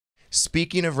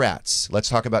Speaking of rats, let's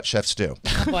talk about Chef Stu.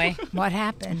 Oh boy, What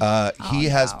happened? He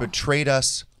has betrayed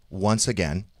us once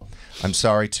again. I'm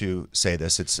sorry to say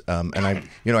this. It's and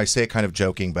I say it kind of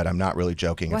joking, but I'm not really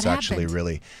joking. It's actually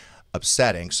really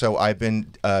upsetting. So I've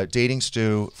been dating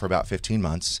Stu for about 15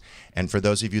 months. And for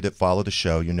those of you that follow the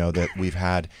show, you know that we've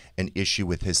had an issue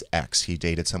with his ex. He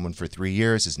dated someone for 3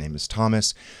 years. His name is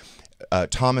Thomas.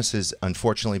 Thomas has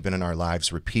unfortunately been in our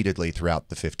lives repeatedly throughout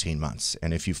the 15 months.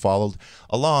 And if you followed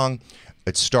along,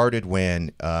 it started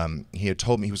when he had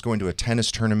told me he was going to a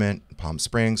tennis tournament in Palm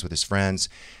Springs with his friends.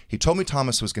 He told me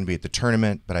Thomas was going to be at the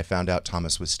tournament, but I found out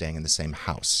Thomas was staying in the same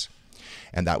house.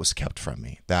 And that was kept from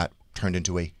me. That turned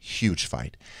into a huge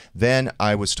fight. Then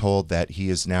I was told that he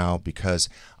is now, because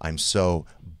I'm so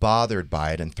bothered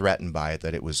by it and threatened by it,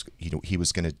 that it was, he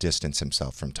was going to distance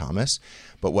himself from Thomas.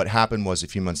 But what happened was a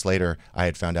few months later, I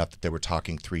had found out that they were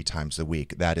talking 3 times a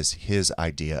week. That is his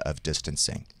idea of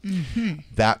distancing.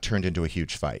 That turned into a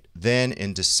huge fight. Then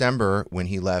in December, when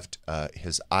he left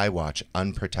his iWatch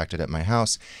unprotected at my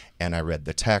house, and I read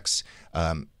the texts,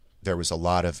 there was a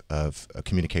lot of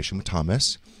communication with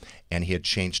Thomas. And he had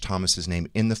changed Thomas's name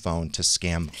in the phone to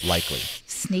Scam Likely.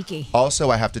 Sneaky.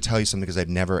 Also, I have to tell you something, because I've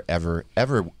never, ever,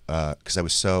 because I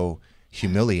was so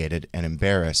humiliated and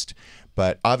embarrassed.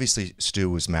 But obviously, Stu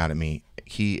was mad at me.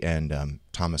 He and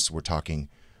Thomas were talking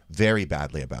very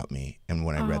badly about me, and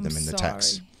when I read them in the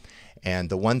text. And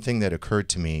the one thing that occurred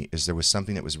to me is there was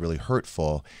something that was really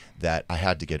hurtful that I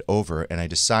had to get over, and I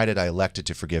decided, I elected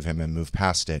to forgive him and move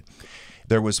past it.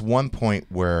 There was one point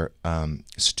where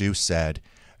Stu said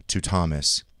to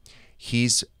Thomas,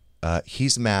 he's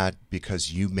mad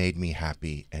because you made me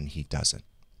happy and he doesn't.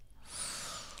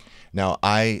 Now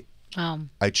I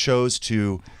chose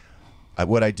to,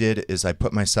 what I did is I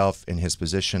put myself in his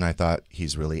position. I thought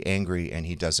he's really angry and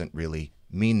he doesn't really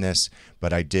mean this,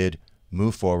 but I did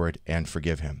move forward and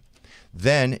forgive him.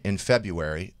 Then in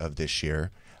February of this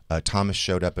year, Thomas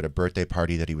showed up at a birthday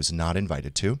party that he was not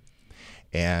invited to.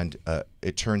 And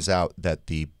it turns out that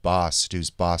the boss, Stu's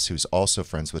boss, who's also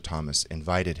friends with Thomas,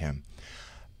 invited him.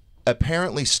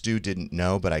 Apparently, Stu didn't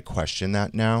know, but I question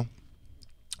that now.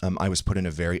 I was put in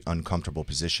a very uncomfortable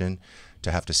position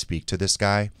to have to speak to this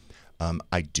guy.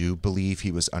 I do believe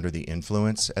he was under the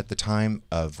influence at the time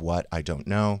of what, I don't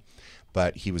know,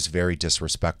 but he was very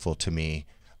disrespectful to me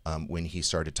when he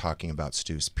started talking about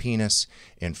Stu's penis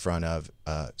in front of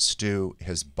Stu,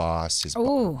 his boss, his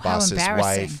boss's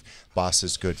wife,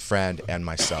 boss's good friend, and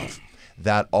myself.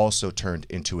 That also turned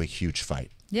into a huge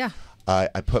fight. Yeah.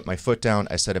 I put my foot down.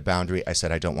 I set a boundary. I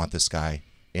said, I don't want this guy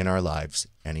in our lives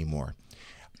anymore.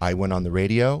 I went on the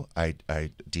radio. I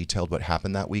detailed what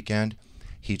happened that weekend.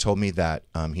 He told me that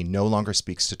he no longer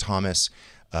speaks to Thomas.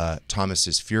 Thomas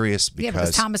is furious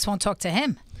because Thomas won't talk to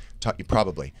him.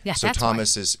 Probably. Yeah, so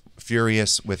Thomas is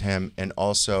furious with him, and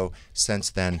also since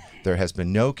then there has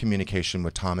been no communication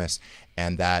with Thomas,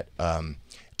 and that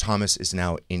Thomas is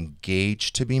now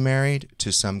engaged to be married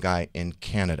to some guy in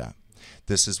Canada.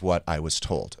 This is what I was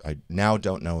told. I now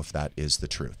don't know if that is the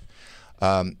truth.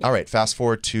 All right, fast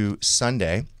forward to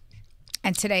Sunday.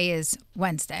 And today is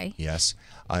Wednesday. Yes,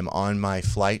 I'm on my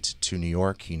flight to New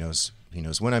York. He knows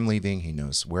when I'm leaving. He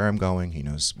knows where I'm going. He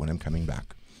knows when I'm coming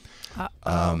back.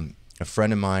 A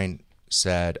friend of mine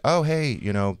said, oh, hey,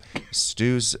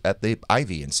 Stu's at the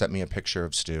Ivy, and sent me a picture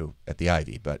of Stu at the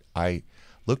Ivy. But I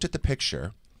looked at the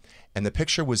picture, and the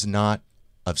picture was not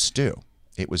of Stu.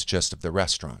 It was just of the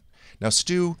restaurant. Now,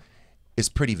 Stu is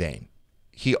pretty vain.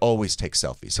 He always takes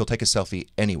selfies. He'll take a selfie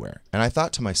anywhere. And I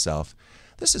thought to myself,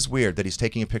 this is weird that he's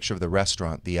taking a picture of the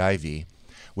restaurant, the Ivy,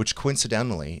 which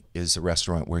coincidentally is a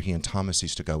restaurant where he and Thomas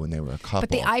used to go when they were a couple.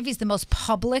 But the Ivy's the most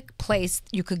public place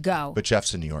you could go. But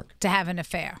Jeff's in New York. To have an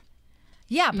affair.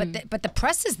 Yeah, but the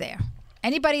press is there.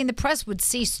 Anybody in the press would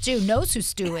see Stu, knows who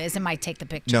Stu is, and might take the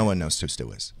picture. No one knows who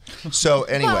Stu is. So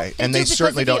anyway, and they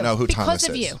certainly don't know who Thomas is. Because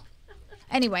of you.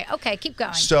 Anyway, okay, keep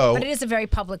going. So, but it is a very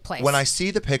public place. When I see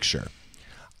the picture,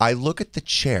 I look at the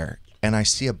chair, and I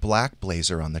see a black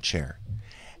blazer on the chair.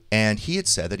 And he had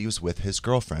said that he was with his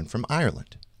girlfriend from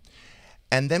Ireland.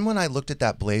 And then when I looked at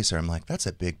that blazer, I'm like, that's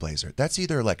a big blazer. That's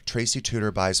either like Tracy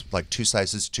Tudor buys like 2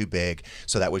 sizes too big,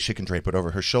 so that way she can drape it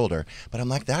over her shoulder. But I'm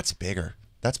like, that's bigger.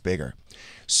 That's bigger.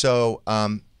 So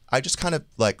I just kind of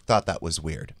like thought that was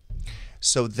weird.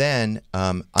 So then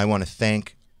I want to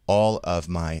thank all of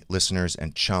my listeners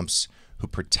and chumps who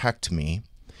protect me,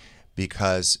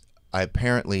 because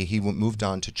apparently he moved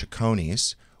on to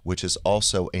Cicconi's, which is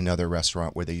also another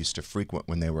restaurant where they used to frequent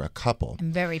when they were a couple.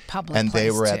 And very public and place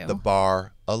they were too. at the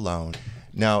bar alone.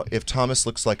 Now, if Thomas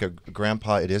looks like a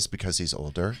grandpa, it is because he's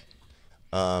older.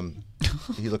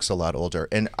 He looks a lot older.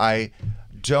 And I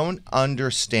don't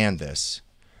understand this,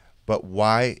 but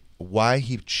why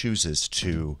he chooses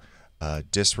to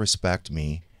disrespect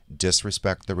me,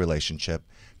 disrespect the relationship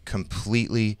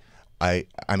completely. He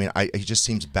just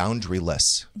seems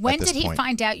boundaryless. When at this did he point.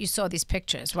 find out you saw these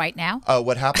pictures? Right now?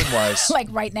 What happened was Like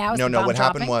right now? Is the no. bomb What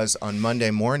happened dropping? was on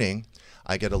Monday morning,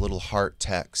 I get a little heart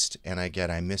text, and I get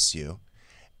 "I miss you,"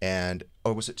 and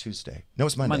was it Tuesday? No, it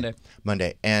was Monday.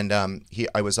 Monday, and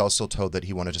I was also told that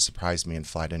he wanted to surprise me and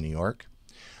fly to New York.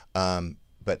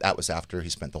 But that was after he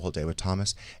spent the whole day with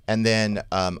Thomas. And then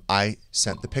I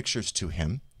sent the pictures to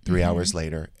him 3 hours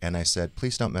later, and I said,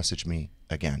 please don't message me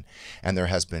again. And there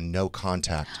has been no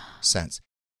contact since.